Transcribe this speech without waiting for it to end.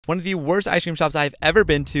One of the worst ice cream shops I've ever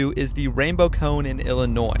been to is the Rainbow Cone in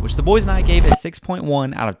Illinois, which the boys and I gave a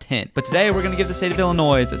 6.1 out of 10. But today we're going to give the state of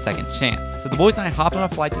Illinois a second chance. So the boys and I hopped on a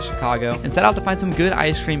flight to Chicago and set out to find some good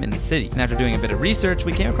ice cream in the city. And after doing a bit of research,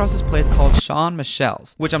 we came across this place called Sean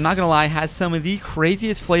Michelle's, which I'm not going to lie, has some of the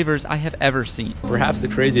craziest flavors I have ever seen. Perhaps the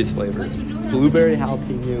craziest flavor: blueberry,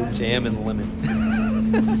 jalapeno, jam, and lemon.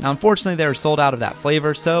 Now, unfortunately, they were sold out of that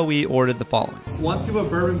flavor, so we ordered the following. 1 scoop of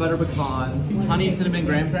bourbon butter pecan, honey cinnamon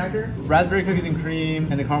graham cracker, raspberry cookies and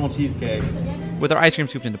cream, and the caramel cheesecake. With our ice cream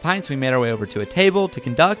scooped into pints, we made our way over to a table to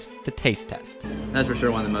conduct the taste test. That's for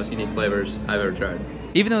sure one of the most unique flavors I've ever tried.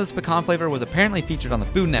 Even though this pecan flavor was apparently featured on the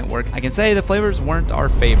Food Network, I can say the flavors weren't our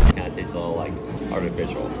favorite. Kind of tastes a little like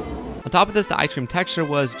artificial. On top of this, the ice cream texture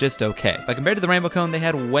was just okay, but compared to the Rainbow Cone, they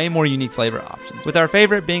had way more unique flavor options, with our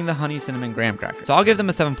favorite being the honey cinnamon graham cracker. So I'll give them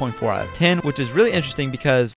a 7.4 out of 10, which is really interesting because